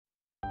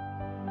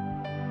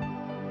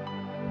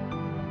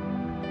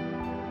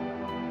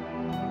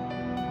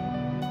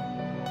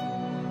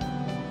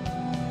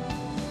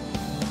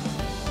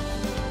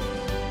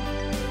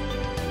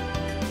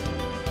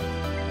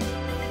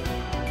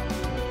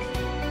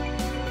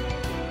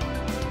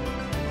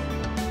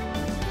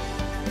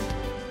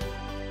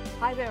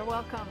Hi there,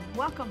 welcome.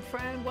 Welcome,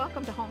 friend.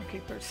 Welcome to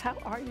Homekeepers. How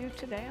are you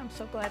today? I'm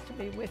so glad to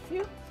be with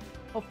you.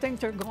 Hope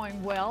things are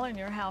going well in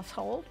your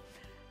household,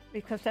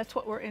 because that's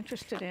what we're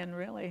interested in,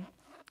 really,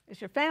 is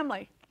your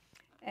family.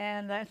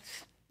 And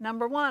that's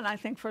number one, I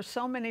think, for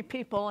so many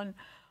people. And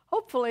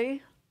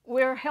hopefully,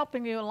 we're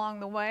helping you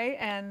along the way,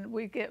 and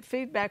we get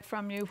feedback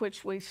from you,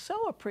 which we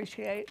so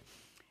appreciate.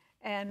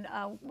 And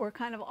we're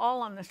kind of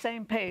all on the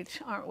same page,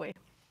 aren't we?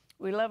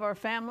 We love our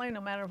family, no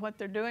matter what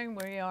they're doing.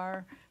 We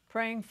are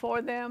praying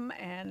for them,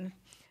 and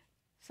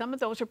some of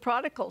those are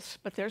prodigals,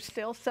 but they're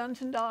still sons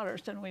and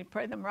daughters, and we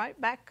pray them right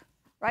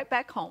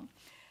back home.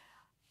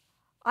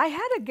 I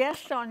had a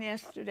guest on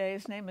yesterday.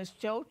 His name is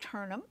Joe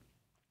Turnham.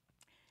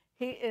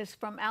 He is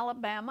from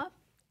Alabama,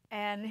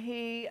 and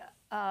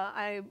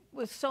I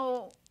was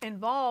so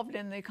involved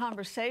in the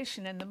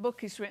conversation and the book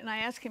he's written, I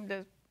asked him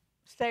to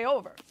stay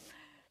over.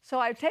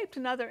 So I taped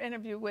another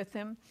interview with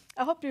him.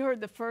 I hope you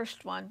heard the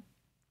first one.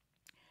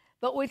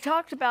 But we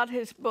talked about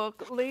his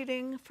book,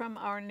 Leading from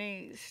Our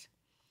Knees.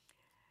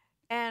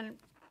 And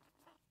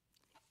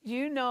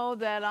you know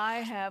that I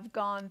have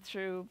gone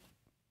through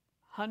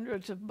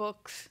hundreds of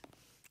books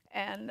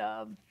and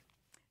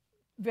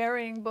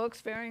varying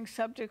books, varying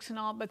subjects and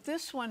all, but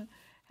this one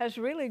has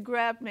really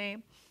grabbed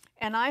me,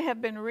 and I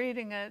have been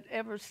reading it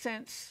ever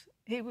since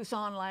he was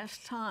on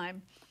last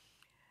time.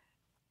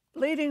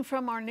 Leading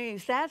from our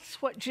knees, that's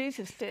what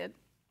Jesus did.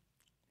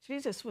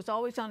 Jesus was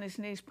always on his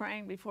knees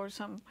praying before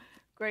some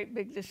great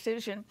big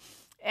decision.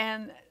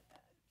 And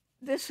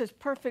this is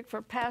perfect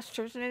for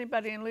pastors and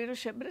anybody in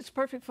leadership, but it's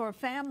perfect for a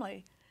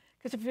family.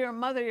 Because if you're a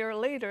mother, you're a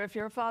leader. If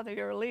you're a father,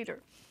 you're a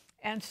leader.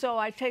 And so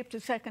I taped a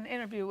second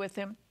interview with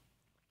him.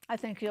 I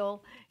think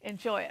you'll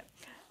enjoy it.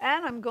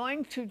 And I'm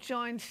going to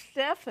join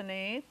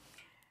Stephanie.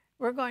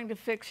 We're going to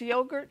fix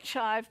yogurt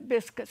chive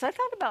biscuits. I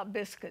thought about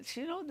biscuits.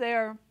 You know,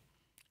 they're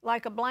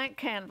like a blank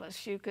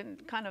canvas. You can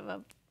kind of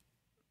a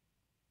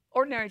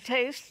ordinary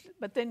taste,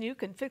 but then you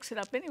can fix it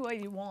up any way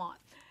you want.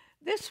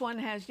 This one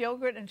has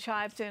yogurt and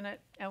chives in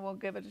it, and we'll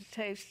give it a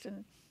taste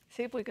and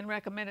see if we can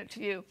recommend it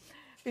to you.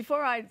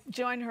 Before I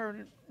join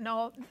her,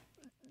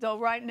 though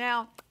right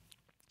now,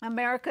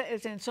 America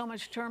is in so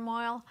much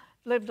turmoil.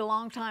 Lived a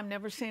long time,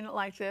 never seen it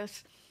like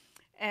this.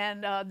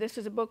 And this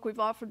is a book we've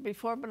offered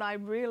before, but I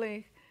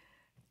really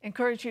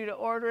encourage you to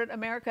order it.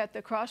 America at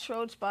the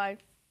Crossroads by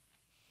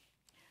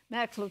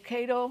Max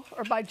Lucado,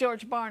 or by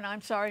George Barna, I'm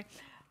sorry,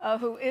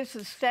 who is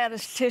a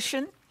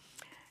statistician.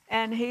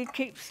 And he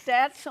keeps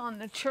stats on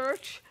the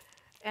church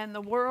and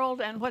the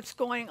world and what's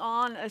going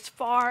on as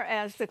far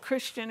as the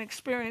Christian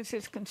experience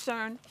is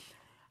concerned.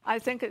 I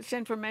think it's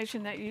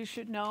information that you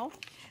should know.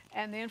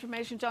 And the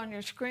information's on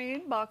your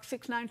screen, box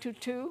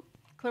 6922,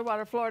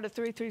 Clearwater, Florida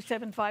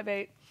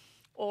 33758,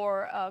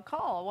 or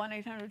call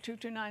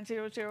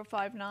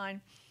 1-800-229-0059.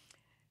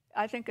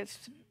 I think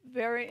it's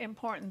very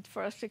important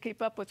for us to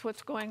keep up with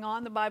what's going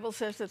on. The Bible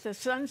says that the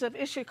sons of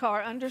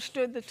Issachar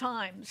understood the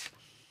times.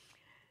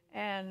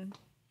 And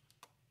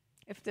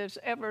if there's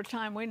ever a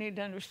time we need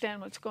to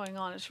understand what's going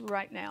on, it's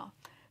right now.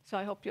 So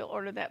I hope you'll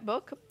order that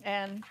book.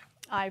 And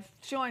I've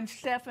joined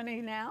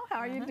Stephanie now. How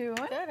are you doing?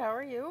 Good. How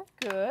are you?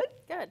 Good.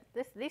 Good.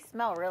 These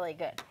smell really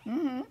good.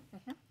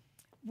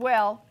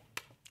 Well,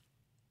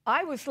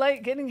 I was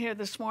late getting here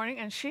this morning,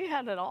 and she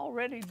had it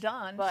already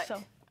done. But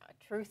so.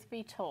 Truth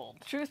be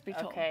told. Truth be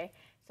told. Okay.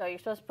 So you're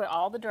supposed to put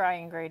all the dry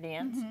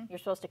ingredients. You're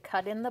supposed to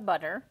cut in the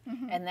butter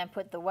and then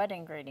put the wet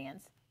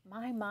ingredients.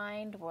 My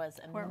mind was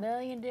a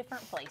million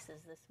different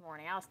places this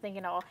morning. I was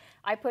thinking,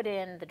 I put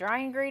in the dry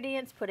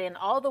ingredients, put in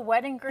all the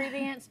wet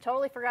ingredients,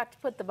 totally forgot to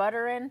put the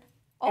butter in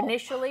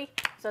initially.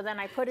 So then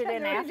I put it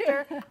in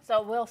after.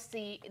 So we'll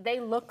see.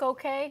 They look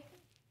okay.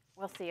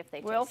 We'll see if they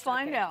taste okay. We'll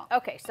find out.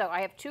 Okay, so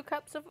I have 2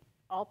 cups of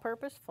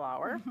all-purpose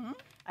flour.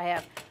 I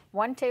have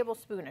 1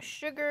 tablespoon of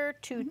sugar,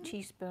 2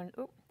 teaspoons.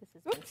 Oop, this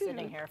has been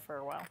sitting here for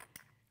a while.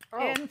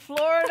 In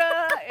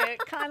Florida, it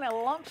kind of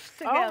lumps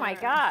together. Oh my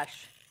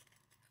gosh.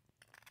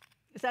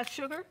 Is that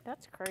sugar?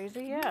 That's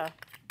crazy, yeah.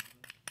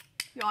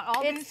 You want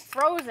all It's these?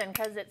 frozen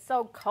because it's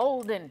so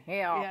cold in here.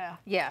 Yeah.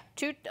 Yeah.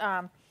 2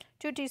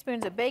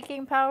 teaspoons of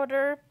baking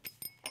powder,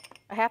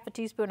 a half a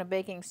teaspoon of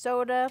baking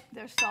soda,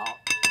 There's salt.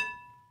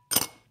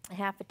 a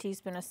half a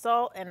teaspoon of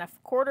salt, and a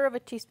quarter of a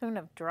teaspoon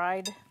of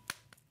dried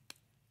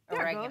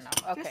oregano. Goes.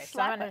 Okay, Just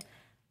so I'm slap gonna, it.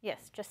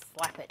 yes, just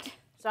slap it.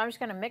 So I'm just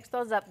gonna mix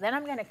those up. Then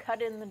I'm gonna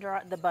cut in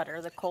the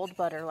butter, the cold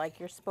butter,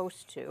 like you're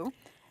supposed to.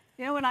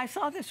 You know, when I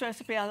saw this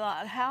recipe, I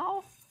thought,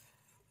 how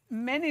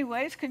many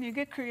ways can you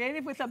get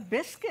creative with a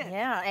biscuit?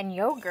 Yeah, and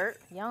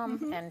yogurt,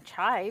 yum, and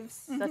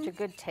chives, such a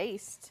good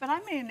taste. But I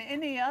mean,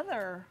 any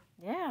other.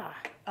 Yeah,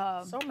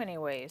 so many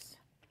ways.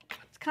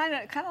 It's kind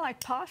of like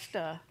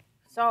pasta.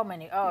 So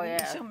many, oh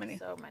yeah. So many.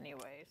 So many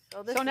ways.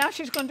 So now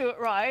she's going to do it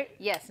right.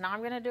 Yes, now I'm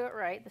going to do it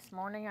right. This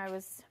morning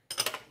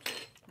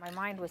my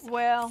mind was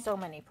so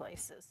many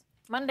places.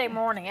 Monday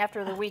morning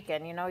after the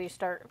weekend, you know, you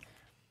start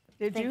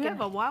Did you have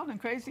a wild and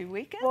crazy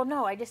weekend? Well,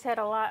 no, I just had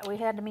a lot. We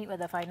had to meet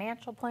with a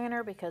financial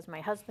planner because my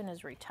husband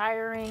is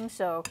retiring,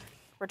 so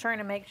we're trying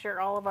to make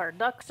sure all of our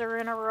ducks are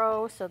in a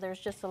row, so there's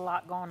just a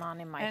lot going on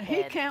in my head. And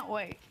he can't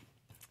wait.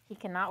 He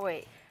cannot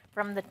wait.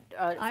 From the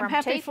I'm from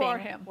happy taping, for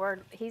him.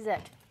 He's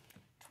at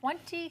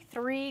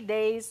 23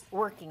 days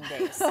working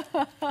days.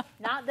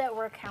 Not that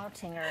we're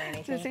counting or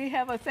anything. Does he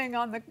have a thing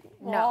on the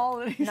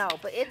wall? No,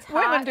 but it's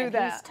hot. Women do and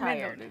that. He's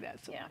tired. Men don't do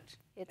that so much.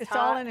 It's It's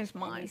hot all in his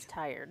and mind. He's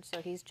tired,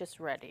 so he's just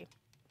ready.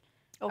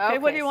 Okay,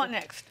 what do you want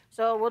next?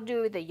 So we'll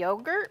do the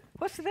yogurt.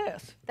 What's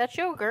this? That's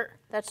yogurt.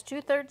 That's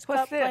 2/3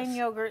 cup plain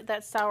yogurt.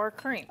 That's sour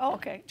cream. Oh,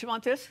 okay. Do you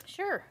want this?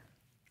 Sure.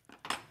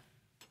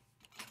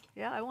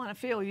 Yeah, I want to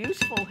feel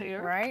useful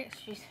here. Right?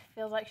 She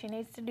feels like she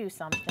needs to do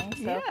something.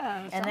 So.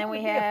 Yeah. And then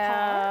we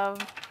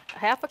have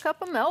half a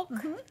cup of milk.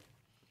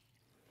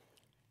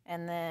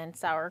 And then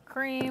sour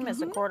cream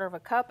is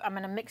 1/4 cup. I'm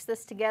going to mix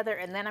this together,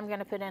 and then I'm going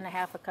to put in a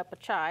half a cup of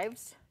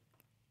chives.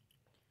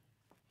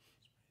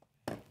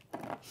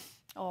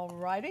 All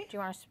righty. Do you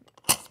want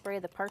to spray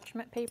the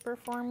parchment paper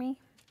for me?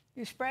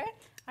 You spray it?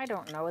 I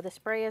don't know. The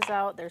spray is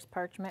out. There's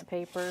parchment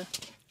paper.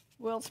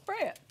 We'll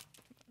spray it.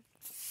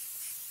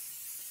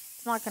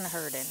 It's not going to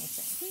hurt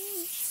anything.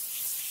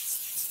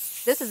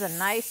 This is a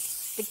nice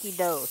sticky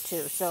dough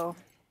too. So,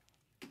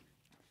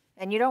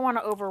 and you don't want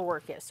to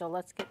overwork it. So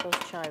let's get those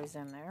chives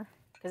in there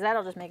because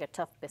that'll just make a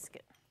tough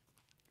biscuit.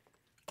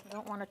 You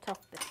don't want a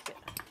tough biscuit.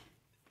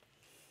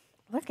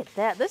 Look at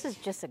that. This is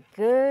just a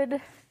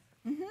good,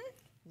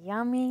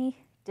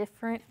 yummy,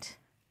 different.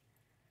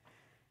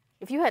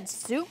 If you had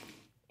soup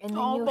and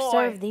then you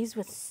serve these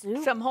with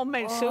soup. Some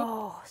homemade soup.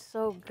 Oh,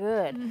 so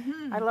good.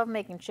 I love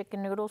making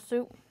chicken noodle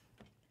soup.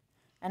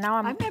 And now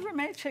I've never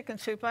made chicken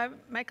soup. I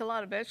make a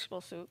lot of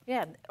vegetable soup.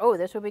 Yeah. Oh,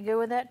 this would be good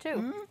with that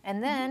too.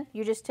 And then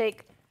you just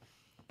take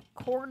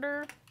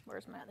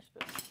where's my other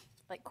spoon?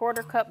 Like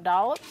 1/4 cup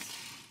dollops.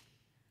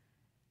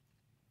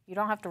 You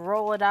don't have to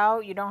roll it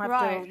out. You don't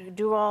have to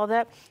do all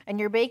that. And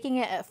you're baking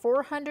it at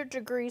 400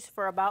 degrees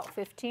for about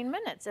 15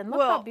 minutes. And look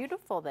how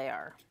beautiful they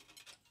are.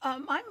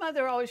 My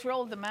mother always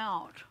rolled them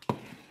out.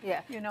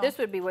 Yeah. You know. This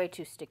would be way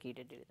too sticky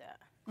to do that.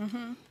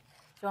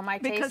 So am I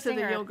tasting? Because of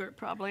the yogurt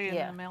probably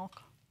and the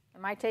milk.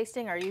 Am I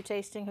tasting? Are you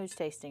tasting? Who's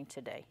tasting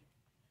today?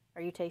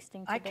 Are you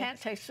tasting today? I can't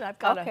taste it. I've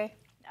got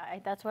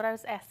that's what I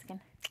was asking.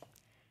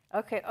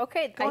 Okay.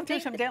 Going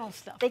through some dental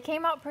stuff. They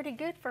came out pretty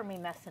good for me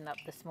messing up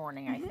this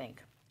morning, I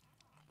think.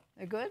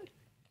 They're good?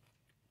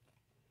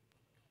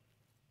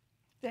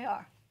 They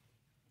are.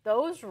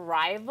 Those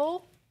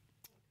rival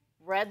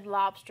Red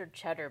Lobster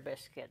cheddar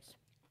biscuits.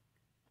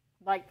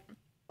 Like,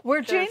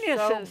 we're they're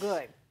geniuses. so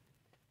good.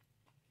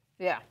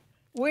 Yeah.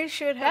 We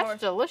should have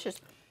That's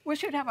delicious. We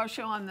should have our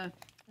show on the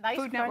Nice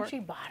Food crunchy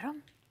Network.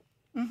 bottom.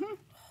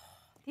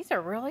 These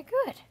are really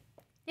good.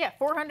 Yeah,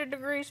 400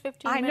 degrees,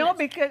 15 minutes. I know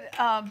because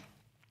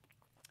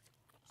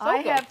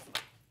I good.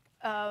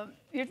 have,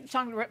 you're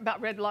talking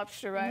about Red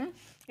Lobster, right?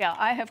 Yeah,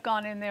 I have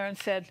gone in there and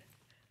said,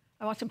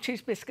 I want some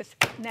cheese biscuits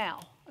now,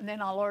 and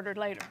then I'll order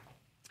later.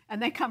 And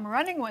they come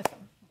running with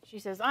them. She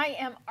says, I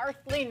am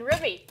Arthelene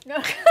Rippy.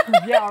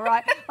 Yeah,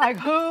 right. Like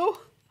who?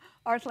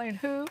 Arthelene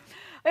who?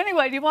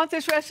 Anyway, do you want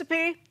this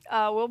recipe?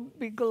 We'll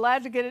be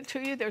glad to get it to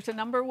you. There's a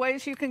number of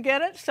ways you can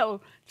get it,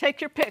 so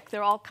take your pick.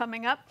 They're all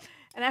coming up.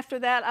 And after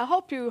that, I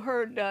hope you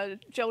heard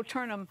Joe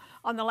Turnham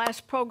on the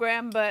last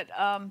program, but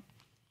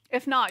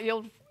if not,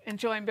 you'll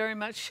enjoy him very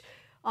much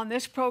on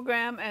this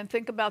program and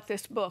think about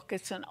this book.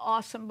 It's an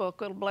awesome book.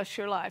 It'll bless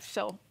your life,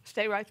 so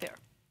stay right there.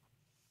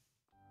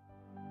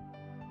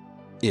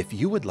 If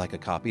you would like a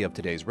copy of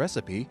today's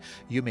recipe,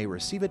 you may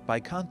receive it by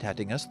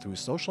contacting us through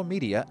social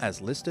media as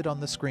listed on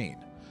the screen.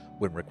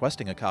 When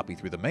requesting a copy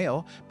through the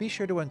mail, be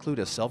sure to include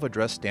a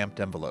self-addressed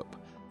stamped envelope.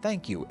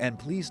 Thank you, and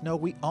please know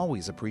we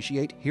always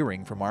appreciate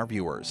hearing from our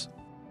viewers.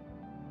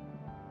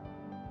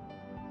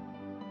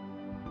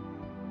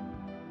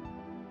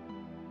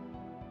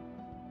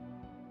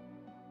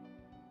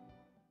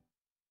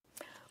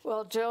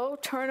 Well, Joe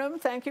Turnham,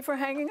 thank you for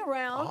hanging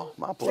around. Oh,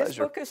 my pleasure. This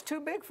book is too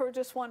big for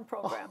just one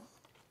program.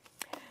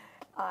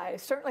 I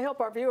certainly hope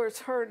our viewers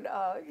heard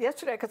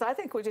yesterday, because I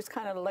think we just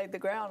kind of laid the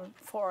ground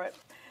for it.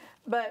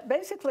 But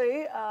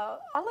basically,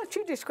 I'll let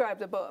you describe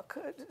the book,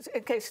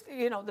 in case,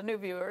 you know, the new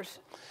viewers.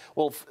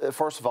 Well,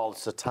 first of all,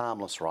 it's a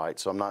timeless right,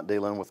 so I'm not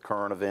dealing with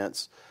current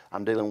events.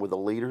 I'm dealing with the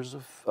leaders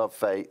of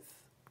faith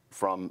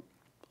from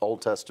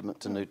Old Testament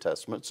to New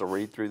Testament, so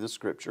read through the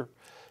Scripture.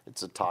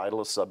 It's a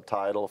title, a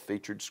subtitle, a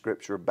featured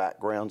Scripture,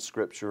 background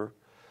Scripture,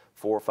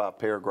 4 or 5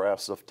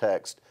 paragraphs of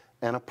text,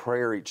 and a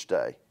prayer each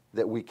day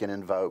that we can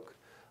invoke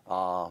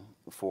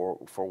for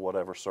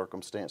whatever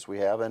circumstance we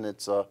have. And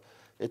it's a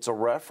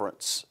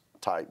reference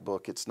type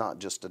book. It's not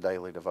just a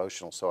daily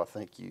devotional. So I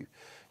think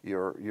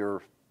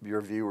your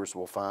viewers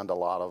will find a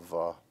lot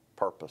of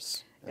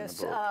purpose in the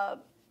book.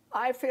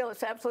 I feel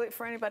it's absolutely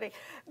for anybody.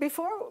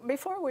 Before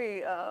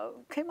we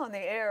came on the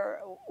air,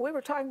 we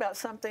were talking about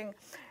something,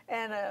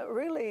 and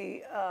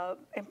really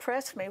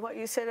impressed me what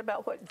you said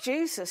about what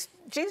Jesus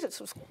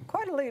was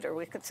quite a leader,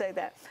 we could say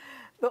that,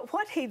 but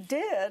what he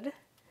did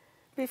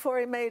before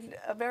he made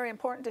a very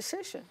important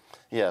decision.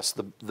 Yes,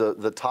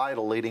 the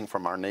title, Leading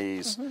from Our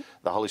Knees,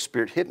 the Holy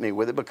Spirit hit me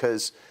with it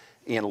because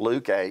in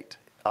Luke 8,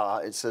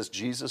 it says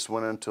Jesus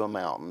went into a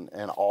mountain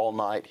and all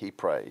night he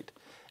prayed.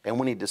 And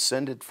when he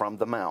descended from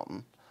the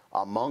mountain,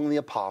 among the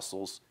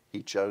apostles,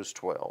 he chose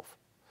 12.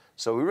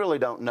 So we really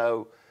don't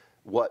know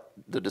what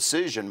the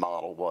decision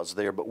model was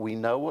there, but we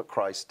know what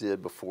Christ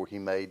did before he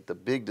made the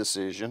big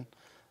decision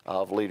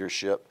of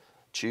leadership,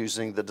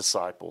 choosing the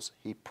disciples.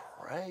 He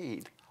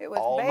prayed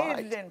all night. It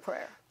was bathed in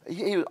prayer.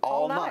 He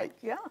all night.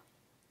 Yeah,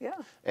 yeah.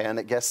 And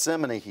at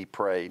Gethsemane, he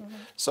prayed.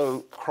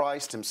 So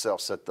Christ himself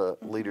set the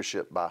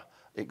leadership by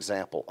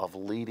example of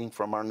leading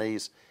from our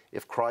knees.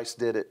 If Christ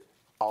did it,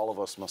 all of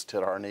us must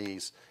hit our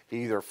knees.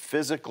 Either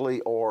physically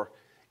or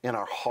in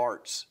our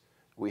hearts,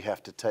 we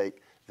have to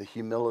take the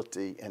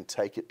humility and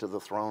take it to the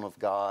throne of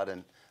God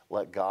and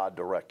let God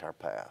direct our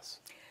paths.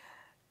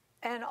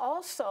 And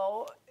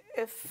also,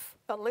 if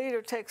a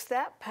leader takes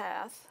that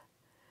path,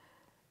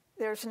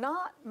 there's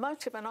not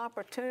much of an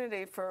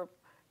opportunity for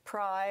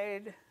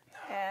pride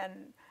and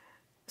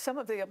some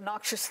of the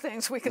obnoxious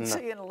things we can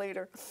see in a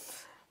leader.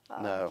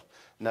 No.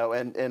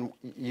 And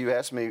you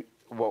asked me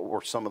what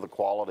were some of the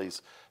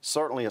qualities.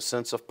 Certainly a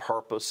sense of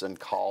purpose and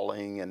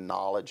calling and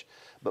knowledge,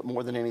 but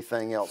more than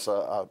anything else,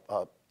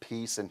 a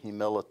peace and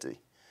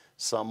humility.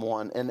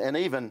 Someone, and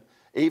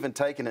even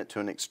taking it to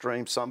an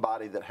extreme,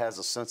 somebody that has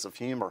a sense of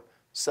humor,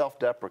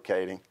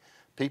 self-deprecating,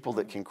 people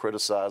that can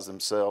criticize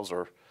themselves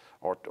or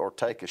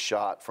take a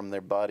shot from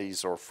their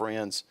buddies or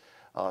friends,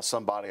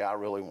 somebody I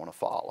really want to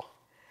follow.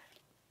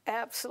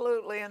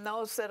 Absolutely, and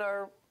those that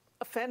are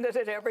offended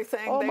at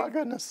everything. Oh my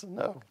goodness,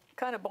 no.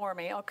 Kind of bore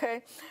me,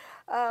 okay?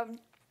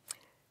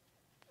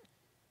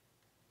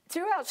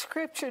 Throughout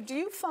Scripture, do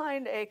you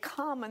find a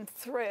common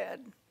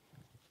thread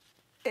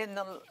in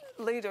the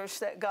leaders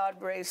that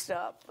God raised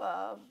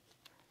up?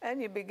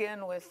 And you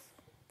begin with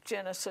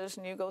Genesis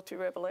and you go through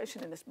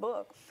Revelation in this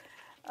book.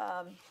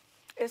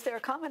 Is there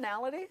a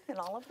commonality in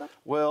all of them?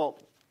 Well,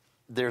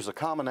 there's a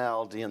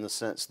commonality in the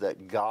sense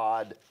that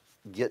God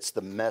gets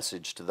the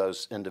message to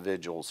those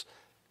individuals.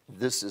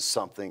 This is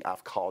something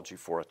I've called you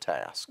for a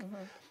task.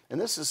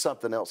 And this is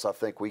something else I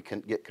think we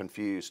can get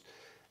confused.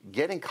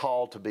 Getting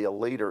called to be a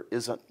leader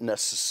isn't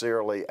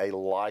necessarily a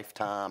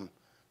lifetime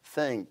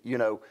thing. You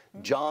know,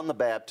 John the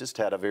Baptist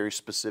had a very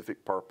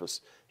specific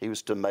purpose. He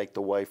was to make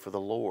the way for the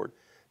Lord.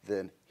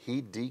 Then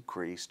he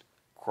decreased,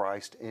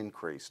 Christ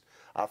increased.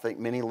 I think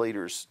many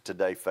leaders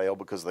today fail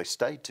because they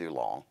stay too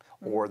long,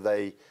 or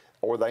they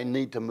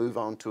need to move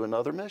on to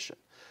another mission.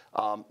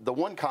 The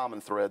one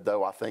common thread,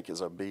 though, I think,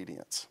 is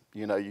obedience.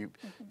 You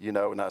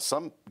know, now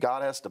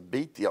God has to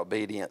beat the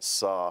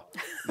obedience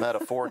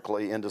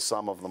metaphorically into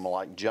some of them,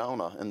 like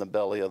Jonah in the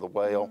belly of the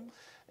whale.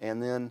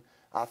 And then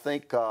I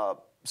think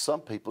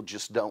some people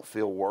just don't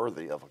feel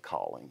worthy of a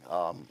calling.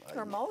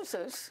 Or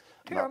Moses.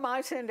 Here am I,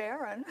 send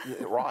Aaron.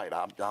 Right.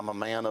 I'm a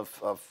man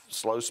of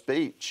slow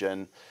speech,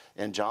 and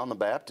John the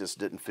Baptist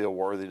didn't feel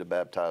worthy to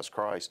baptize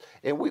Christ.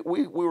 And we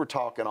were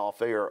talking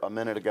off air a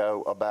minute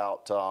ago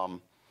about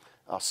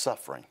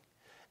suffering.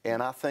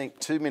 And I think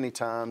too many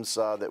times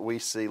that we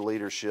see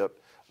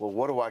leadership, well,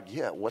 what do I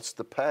get? What's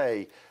the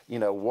pay? You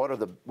know, what are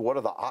the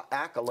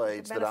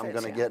accolades that I'm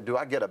going to get? Do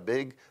I get a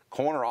big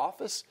corner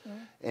office?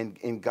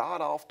 And God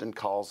often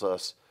calls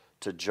us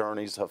to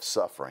journeys of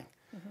suffering.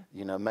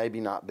 You know, maybe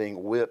not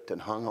being whipped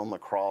and hung on the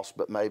cross,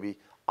 but maybe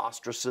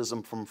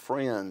ostracism from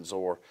friends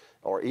or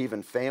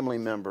even family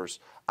members.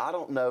 I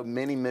don't know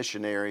many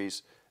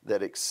missionaries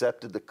that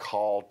accepted the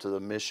call to the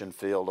mission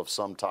field of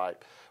some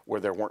type where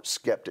there weren't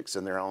skeptics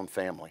in their own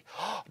family.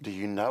 Do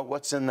you know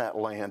what's in that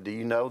land? Do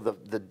you know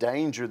the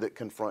danger that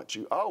confronts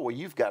you? Oh, well,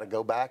 you've got to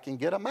go back and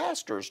get a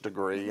master's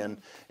degree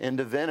in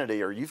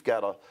divinity, or you've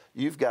got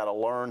to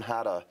learn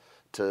how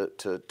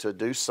to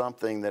do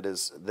something that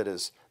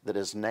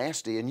is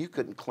nasty, and you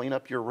couldn't clean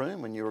up your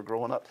room when you were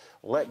growing up.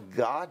 Let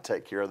God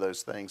take care of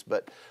those things.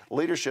 But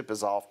leadership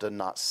is often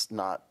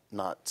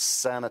not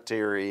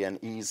sanitary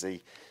and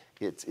easy.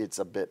 It's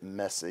a bit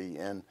messy,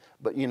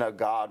 but you know,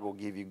 God will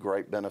give you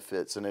great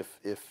benefits. And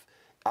if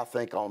I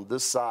think on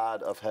this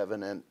side of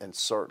heaven and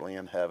certainly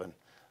in heaven,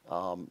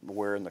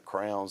 wearing the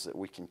crowns that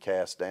we can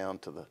cast down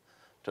to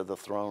the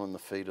throne and the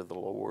feet of the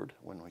Lord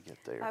when we get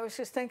there. I was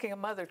just thinking of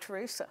Mother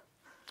Teresa.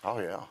 Oh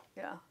yeah.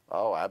 Yeah.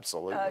 Oh,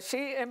 absolutely.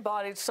 She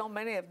embodied so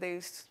many of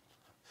these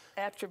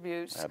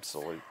attributes.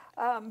 Absolutely.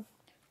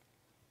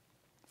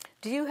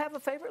 Do you have a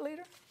favorite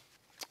leader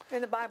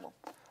in the Bible?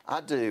 I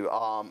do.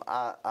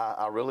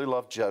 I really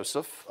love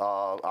Joseph.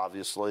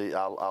 Obviously,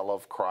 I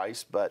love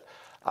Christ, but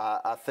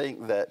I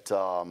think that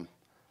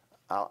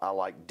I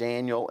like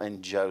Daniel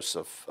and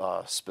Joseph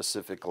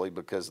specifically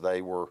because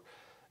they were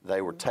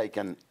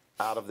taken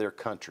out of their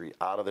country,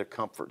 out of their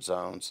comfort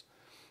zones,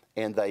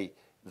 and they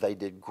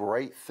did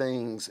great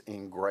things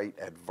in great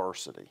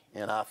adversity.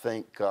 And I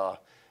think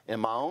in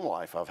my own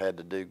life, I've had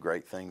to do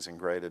great things in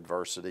great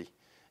adversity,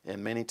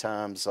 and many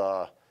times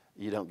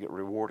you don't get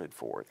rewarded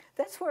for it.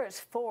 That's where it's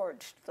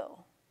forged,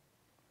 though.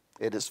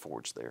 It is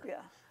forged there.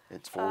 Yeah.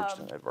 It's forged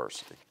in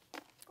adversity.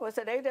 Was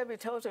it A.W.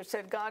 Tozer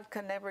said, God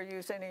can never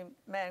use any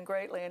man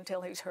greatly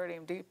until he's hurt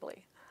him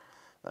deeply.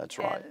 That's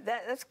right. And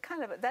that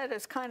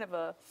is kind of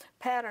a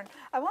pattern.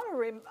 I want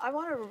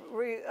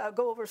to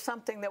go over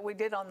something that we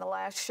did on the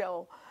last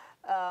show.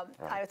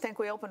 I think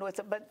we opened with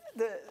it, but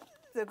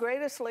the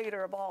greatest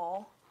leader of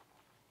all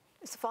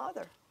is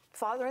the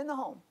father in the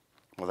home.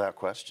 Without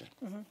question.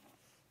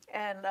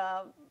 And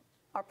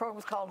our program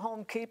is called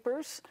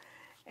Homekeepers,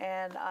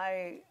 and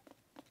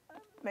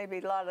maybe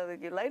a lot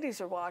of you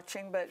ladies are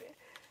watching, but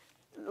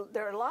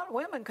there are a lot of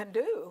women can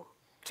do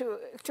to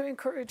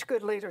encourage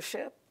good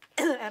leadership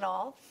and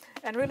all,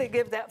 and really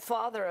give that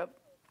father a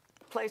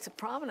place of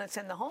prominence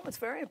in the home. It's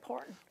very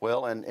important.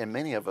 Well, and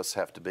many of us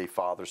have to be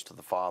fathers to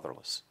the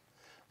fatherless.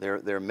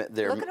 Look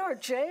at our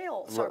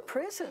jails, our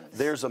prisons.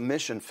 There's a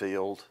mission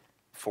field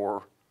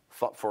for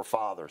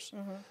fathers,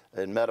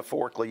 and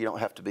metaphorically, you don't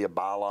have to be a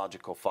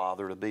biological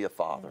father to be a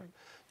father.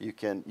 You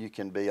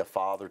can be a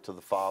father to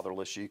the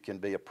fatherless. You can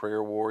be a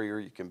prayer warrior.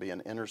 You can be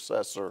an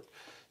intercessor.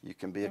 You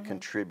can be a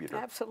contributor.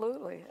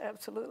 Absolutely,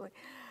 absolutely.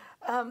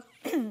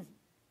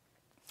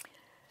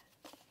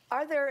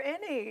 Are there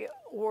any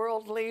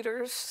world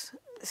leaders,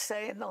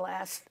 say in the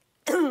last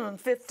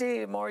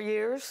 50 more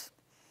years,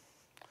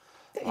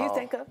 that you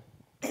think of?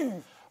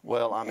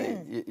 Well, I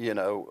mean,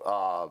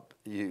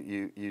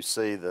 you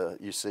see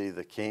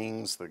the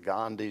Kings, the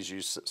Gandhis.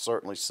 You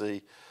certainly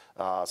see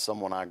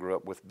someone I grew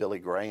up with, Billy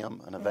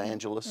Graham, an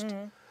evangelist.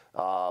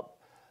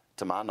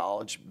 To my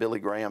knowledge, Billy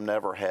Graham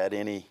never had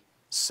any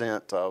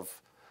scent of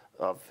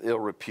ill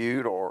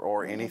repute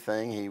or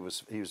anything. He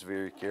was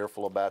very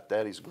careful about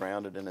that. He's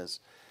grounded in his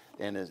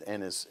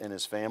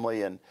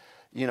family, and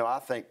I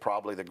think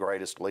probably the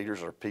greatest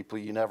leaders are people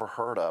you never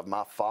heard of.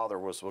 My father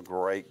was a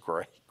great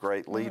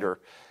leader,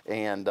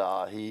 and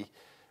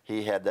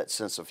he had that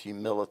sense of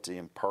humility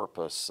and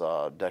purpose.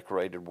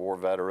 Decorated war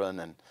veteran,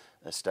 and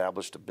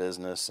established a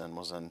business, and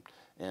was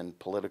in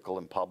political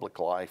and public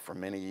life for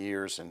many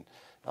years, and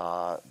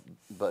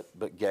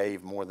but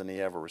gave more than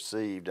he ever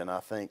received. And I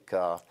think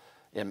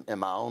in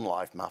my own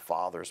life, my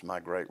father is my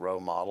great role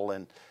model.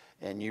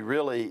 And you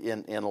really,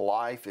 in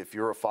life, if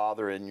you're a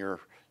father and your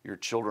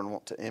children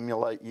want to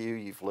emulate you,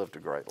 you've lived a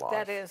great life.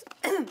 That is.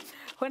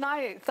 When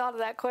I thought of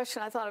that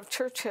question, I thought of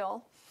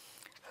Churchill,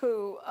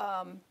 who,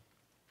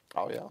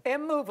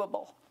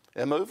 immovable.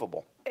 And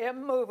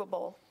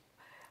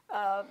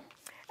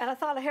I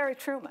thought of Harry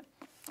Truman.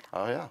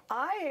 Oh, yeah.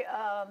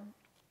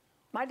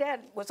 My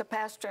dad was a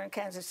pastor in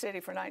Kansas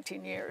City for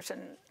 19 years,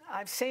 and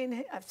I've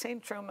seen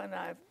Truman,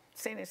 I've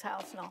seen his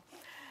house and all.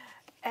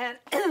 And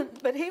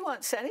but he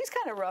once said, he's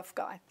kind of a rough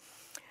guy,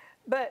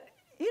 but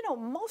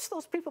most of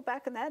those people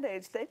back in that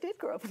age, they did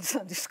grow up in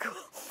Sunday school.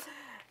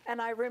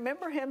 And I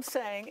remember him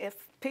saying, if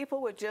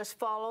people would just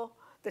follow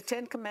the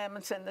 10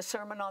 Commandments and the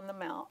Sermon on the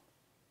Mount.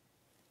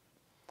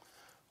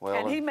 Well,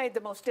 and he made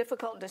the most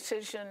difficult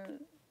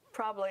decision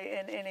probably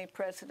in any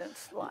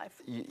president's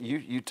life.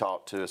 You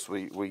talk to us,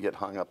 we get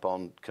hung up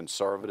on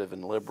conservative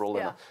and liberal.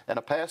 Yeah. And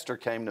a pastor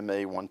came to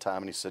me one time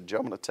and he said, Joe,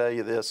 I'm going to tell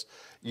you this,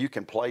 you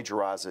can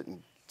plagiarize it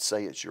and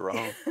say it's your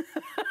own.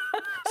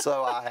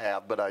 So I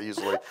have, but I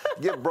usually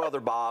give Brother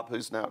Bob,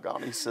 who's now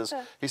gone, he says,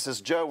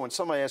 Joe, when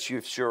somebody asks you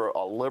if you're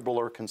a liberal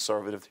or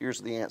conservative,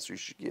 here's the answer you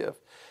should give.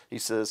 He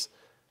says,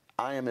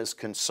 I am as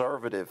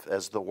conservative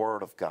as the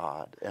Word of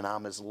God, and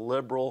I'm as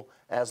liberal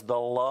as the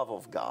love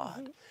of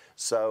God.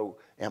 So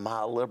am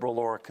I a liberal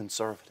or a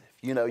conservative?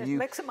 You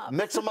mix them up.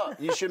 Mix them up.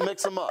 You should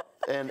mix them up,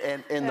 and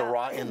in the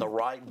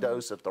right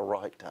dose at the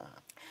right time.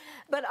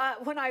 But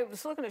when I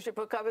was looking at your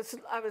book,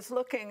 I was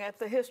looking at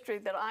the history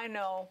that I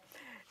know,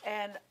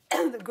 and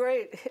the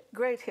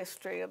great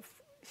history of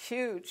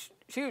huge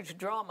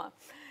drama,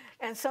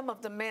 and some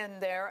of the men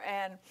there,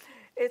 and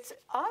it's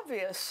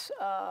obvious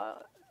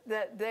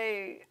that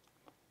they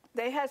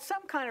had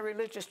some kind of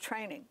religious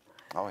training.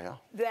 Oh, yeah.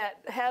 That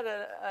had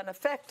an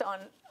effect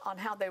on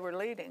how they were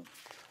leading.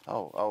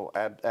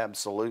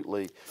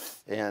 Absolutely.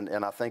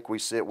 And I think we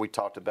see it. We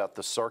talked about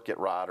the circuit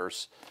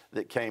riders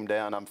that came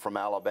down. I'm from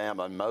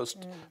Alabama, and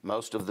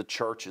most of the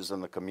churches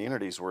and the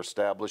communities were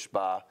established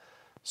by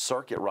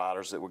circuit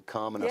riders that would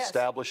come and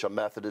establish a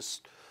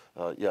Methodist,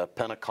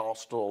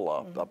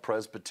 Pentecostal, a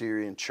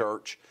Presbyterian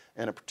church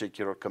in a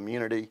particular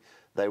community.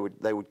 They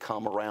would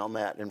come around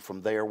that, and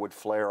from there would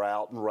flare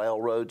out, and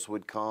railroads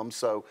would come.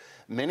 So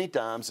many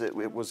times it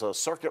was a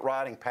circuit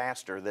riding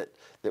pastor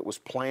that was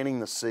planting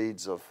the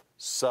seeds of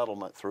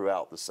settlement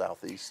throughout the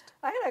Southeast.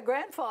 I had a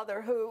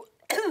grandfather who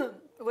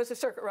was a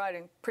circuit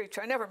riding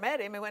preacher. I never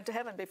met him. He went to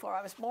heaven before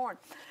I was born.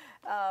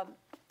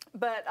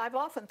 But I've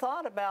often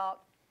thought about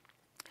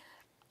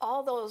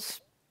all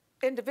those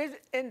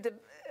the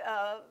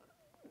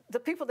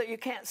people that you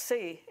can't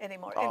see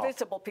anymore,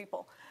 invisible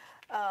people.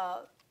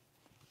 That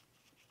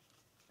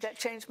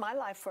changed my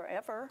life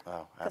forever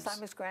because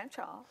I'm his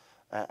grandchild.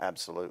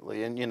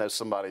 Absolutely. And,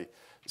 somebody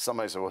said,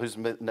 well, who's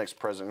the next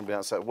president going to be?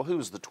 I said, well,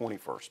 who's the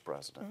 21st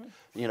president?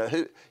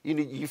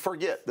 You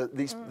forget that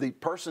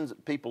the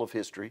people of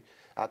history.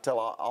 I tell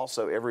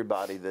also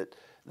everybody that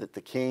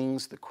the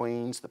kings, the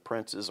queens, the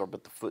princes are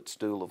but the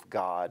footstool of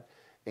God.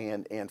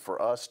 And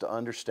for us to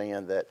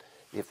understand that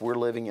if we're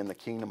living in the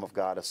kingdom of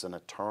God, it's an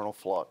eternal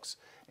flux,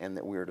 and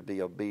that we're to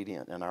be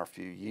obedient in our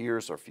few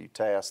years or few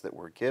tasks that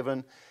we're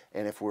given.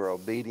 And if we're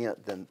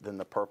obedient, then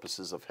the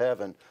purposes of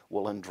heaven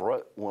will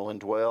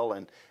indwell,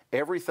 and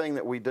everything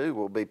that we do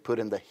will be put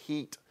in the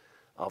heat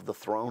of the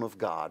throne of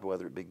God,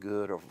 whether it be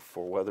good or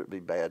for whether it be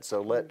bad.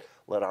 So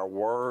let our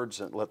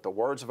words and let the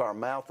words of our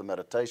mouth, the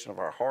meditation of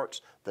our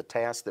hearts, the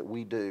tasks that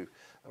we do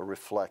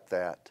reflect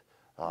that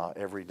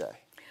every day.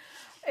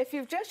 If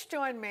you've just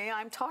joined me,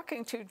 I'm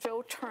talking to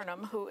Joe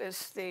Turnham, who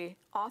is the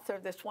author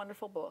of this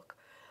wonderful book,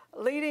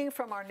 Leading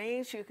from Our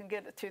Knees. You can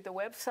get it through the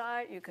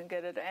website. You can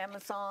get it at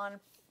Amazon,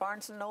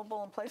 Barnes &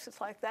 Noble, and places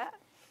like that.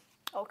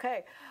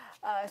 Okay.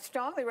 I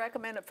strongly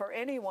recommend it for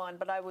anyone,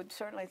 but I would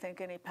certainly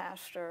think any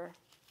pastor,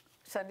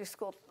 Sunday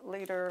school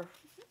leader,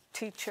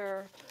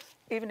 teacher,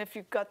 even if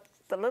you've got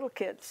the little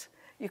kids,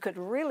 you could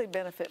really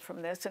benefit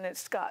from this. And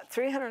it's got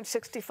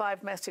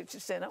 365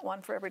 messages in it,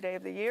 one for every day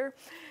of the year.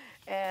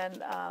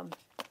 And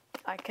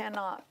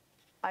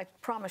I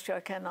promise you, I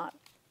cannot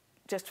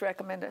just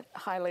recommend it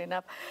highly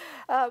enough.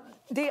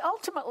 The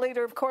ultimate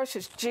leader, of course,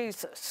 is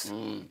Jesus.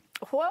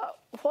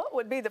 What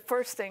would be the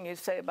first thing you'd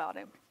say about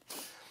him?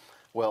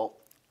 Well,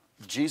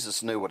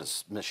 Jesus knew what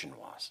his mission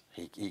was.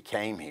 He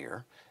came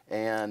here,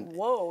 and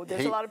whoa,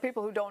 there's a lot of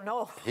people who don't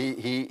know.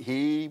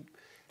 He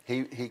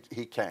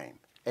came,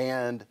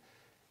 and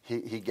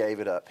he gave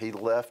it up. He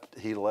left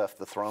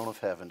the throne of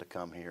heaven to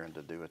come here and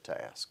to do a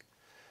task,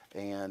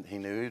 and he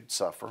knew he'd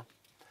suffer,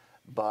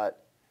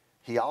 but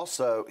he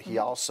also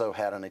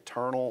had an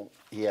eternal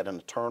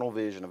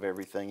vision of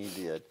everything he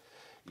did.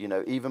 You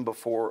know, even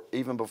before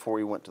he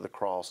went to the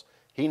cross,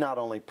 he not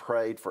only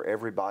prayed for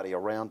everybody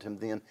around him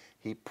then,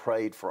 he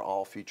prayed for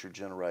all future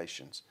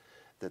generations,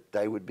 that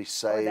they would be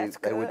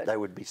saved. They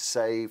would be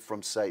saved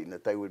from Satan,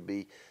 that they would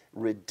be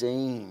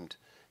redeemed,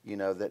 you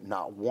know, that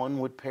not one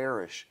would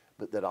perish,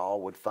 but that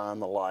all would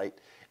find the light.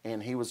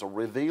 And he was a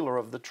revealer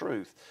of the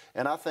truth.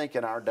 And I think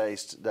in our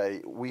days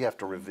today, we have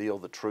to reveal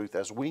the truth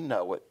as we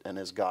know it and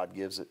as God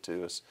gives it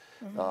to us,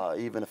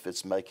 even if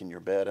it's making your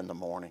bed in the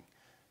morning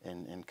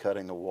and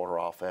cutting the water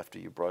off after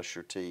you brush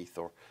your teeth,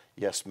 or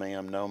yes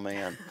ma'am, no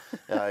ma'am,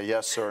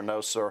 yes sir, no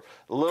sir.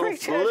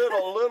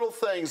 Little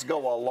things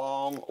go a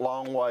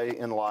long way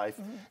in life.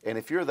 And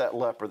if you're that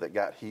leper that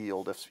got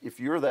healed, if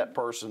you're that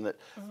person that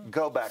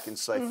go back and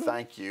say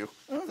thank you,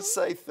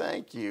 say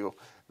thank you.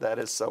 That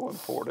is so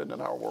important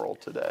in our world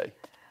today.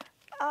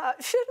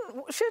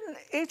 Shouldn't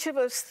each of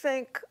us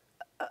think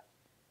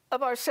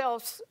of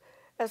ourselves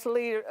as a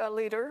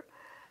leader?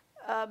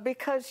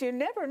 Because you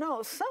never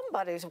know,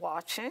 somebody's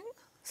watching,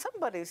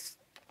 somebody's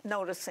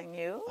noticing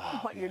you,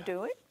 what you're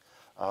doing.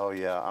 Oh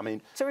yeah, I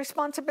mean, it's a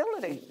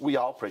responsibility. We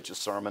all preach a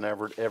sermon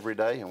every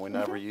day, and we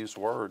never use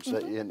words.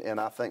 And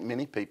I think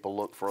many people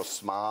look for a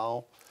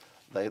smile.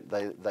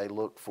 They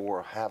look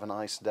for have a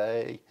nice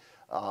day.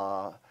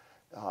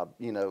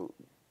 You know,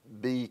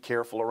 be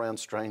careful around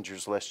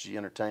strangers lest you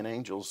entertain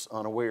angels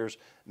unawares.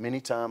 Many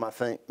times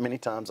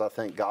I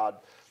think God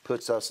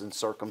puts us in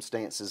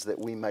circumstances that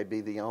we may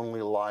be the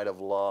only light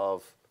of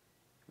love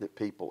that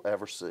people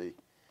ever see.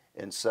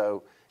 And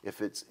so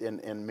if it's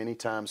and many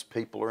times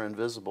people are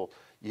invisible.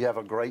 You have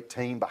a great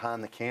team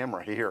behind the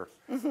camera here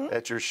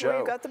at your show. Well,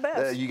 you got the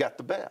best. You got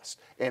the best.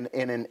 And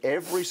in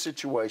every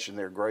situation,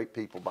 there are great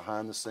people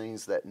behind the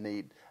scenes that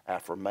need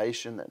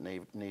affirmation, that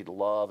need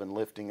love and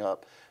lifting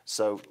up.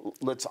 So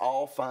let's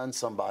all find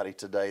somebody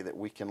today that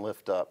we can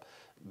lift up.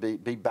 Be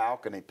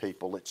balcony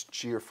people. Let's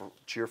cheer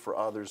for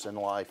others in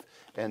life,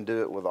 and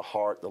do it with a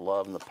heart, the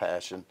love, and the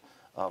passion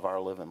of our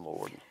living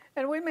Lord.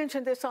 And we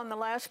mentioned this on the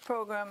last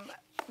program,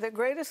 the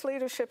greatest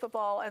leadership of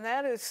all, and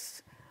that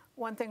is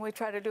one thing we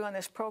try to do on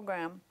this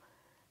program,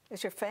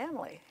 is your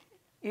family.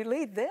 You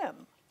lead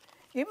them.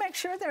 You make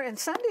sure they're in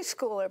Sunday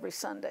school every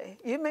Sunday.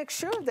 You make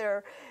sure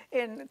they're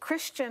in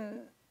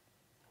Christian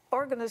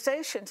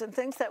organizations and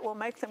things that will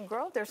make them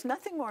grow. There's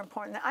nothing more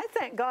important. I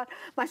thank God.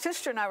 My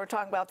sister and I were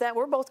talking about that.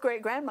 We're both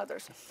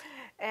great-grandmothers.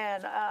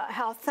 And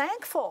how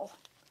thankful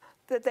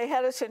that they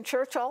had us in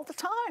church all the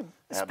time.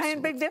 It's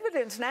paying big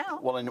dividends now.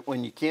 Well, and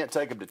when you can't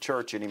take them to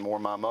church anymore,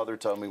 my mother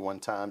told me one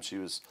time she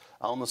was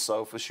on the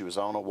sofa, she was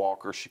on a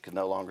walker, she could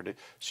no longer do.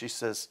 She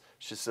says,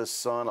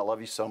 son, I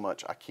love you so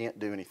much. I can't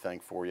do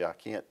anything for you. I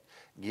can't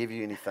give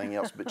you anything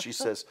else. But she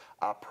says,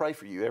 I pray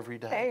for you every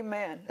day.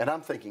 Amen. And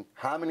I'm thinking,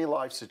 how many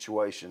life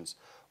situations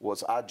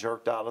was I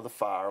jerked out of the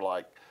fire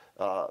like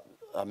a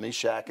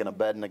Meshach and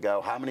Abednego?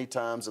 How many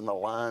times in the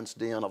lion's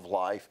den of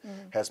life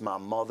has my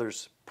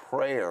mother's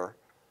prayer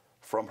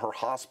from her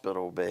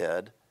hospital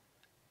bed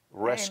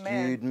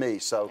rescued me?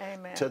 So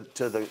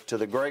to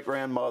the great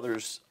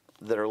grandmothers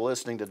that are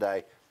listening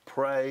today,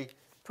 pray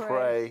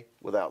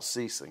without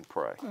ceasing.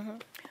 Pray.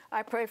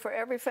 I pray for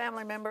every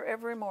family member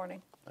every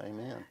morning.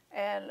 Amen.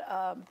 And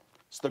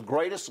it's the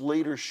greatest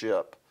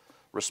leadership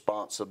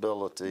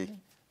responsibility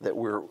that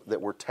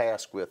we're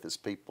tasked with as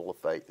people of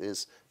faith,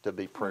 is to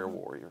be prayer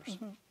warriors.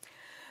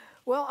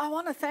 Well, I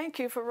want to thank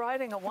you for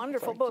writing a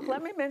wonderful book.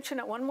 Let me mention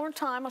it one more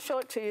time. I'll show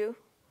it to you.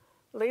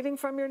 Leading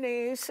from Your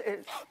Knees.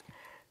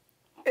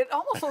 It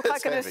almost looked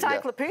like an heavy, yeah.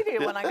 encyclopedia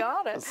when I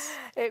got it.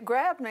 It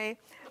grabbed me.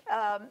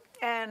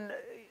 And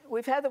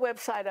we've had the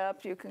website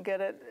up. You can get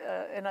it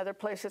in other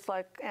places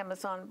like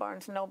Amazon,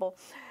 Barnes & Noble.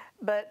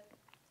 But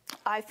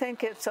I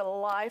think it's a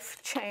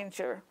life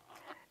changer.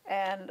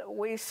 And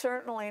we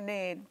certainly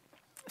need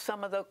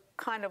some of the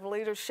kind of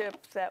leadership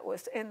that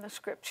was in the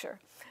Scripture.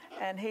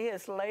 And he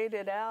has laid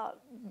it out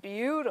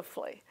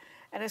beautifully.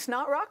 And it's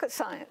not rocket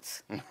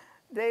science.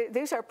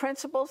 These are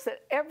principles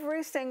that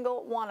every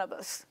single one of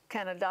us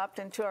can adopt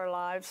into our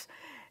lives.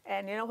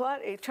 And you know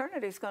what?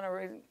 Eternity is going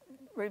to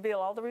reveal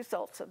all the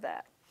results of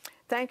that.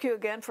 Thank you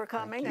again for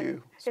coming. Thank you.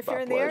 And It's if my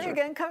you're in the area pleasure.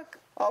 again,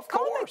 Of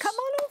call me. course. Come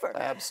on over.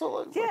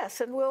 Absolutely. Yes,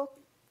 and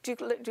do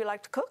you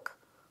like to cook?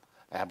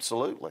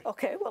 Absolutely.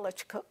 Okay, we'll let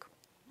you cook.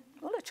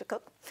 We'll let you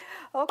cook.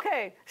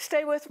 Okay,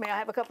 stay with me. I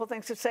have a couple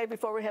things to say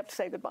before we have to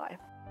say goodbye.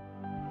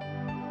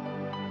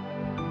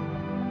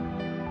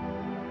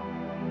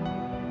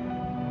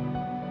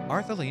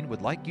 Arthelene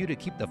would like you to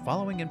keep the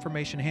following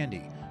information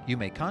handy. You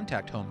may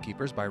contact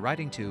Homekeepers by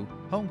writing to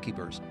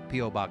Homekeepers,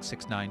 P.O. Box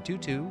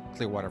 6922,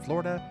 Clearwater,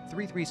 Florida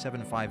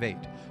 33758,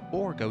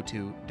 or go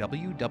to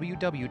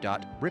www.rippy.org.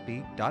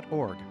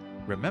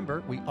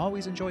 Remember, we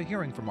always enjoy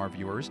hearing from our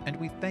viewers, and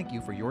we thank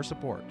you for your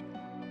support.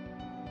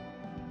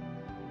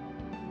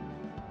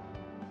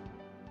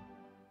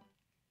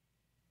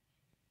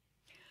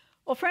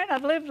 Well, friend,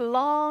 I've lived a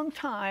long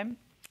time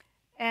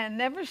and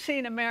never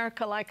seen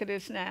America like it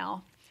is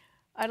now.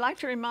 I'd like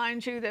to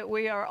remind you that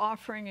we are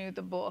offering you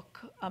the book,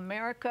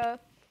 America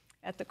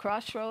at the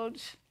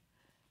Crossroads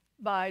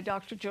by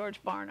Dr. George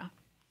Barna.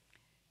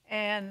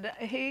 And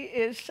he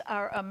is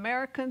our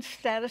American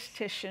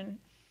statistician,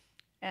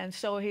 and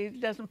so he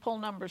doesn't pull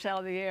numbers out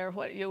of the air.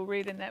 What you'll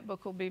read in that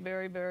book will be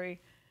very, very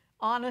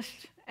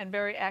honest and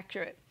very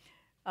accurate.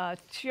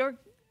 It's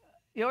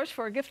yours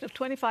for a gift of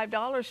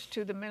 $25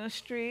 to the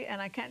ministry,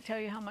 and I can't tell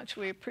you how much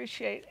we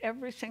appreciate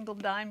every single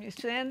dime you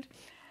send.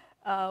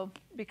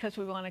 Because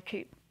we want to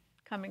keep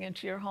coming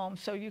into your home.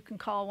 So you can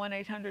call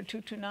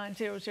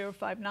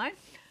 1-800-229-0059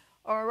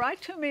 or write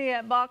to me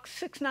at Box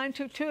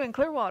 6922 in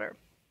Clearwater,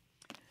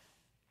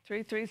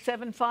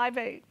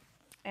 33758,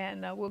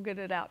 and we'll get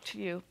it out to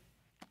you.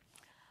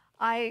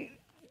 I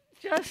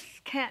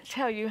just can't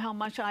tell you how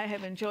much I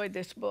have enjoyed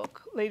this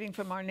book, Leading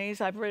from Our Knees.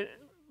 I've read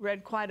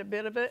quite a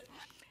bit of it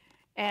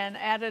and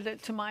added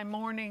it to my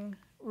morning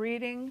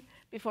reading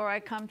before I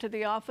come to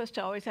the office.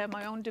 I always have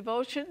my own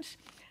devotions.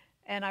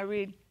 And I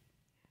read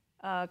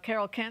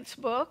Carol Kent's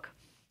book.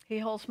 He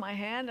holds my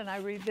hand, and I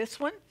read this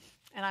one,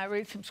 and I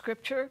read some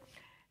scripture,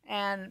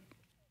 and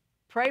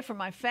pray for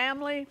my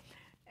family.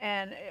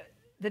 And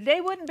the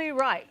day wouldn't be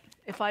right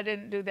if I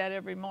didn't do that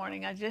every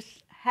morning. I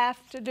just have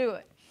to do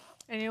it.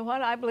 And you know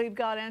what? I believe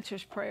God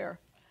answers prayer.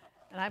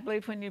 And I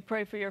believe when you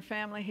pray for your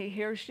family, he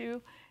hears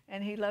you,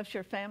 and he loves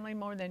your family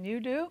more than you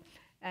do,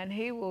 and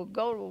he will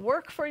go to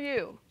work for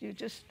you. You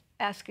just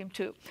ask him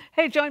to.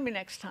 Hey, join me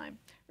next time.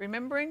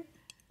 Remembering,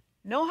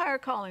 no higher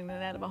calling than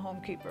that of a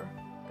homekeeper.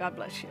 God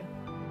bless you.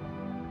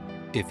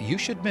 If you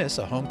should miss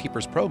a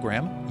Homekeepers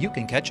program, you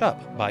can catch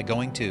up by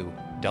going to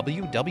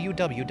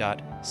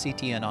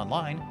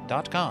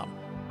www.ctnonline.com.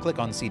 Click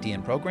on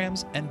CTN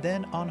Programs and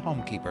then on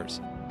Homekeepers.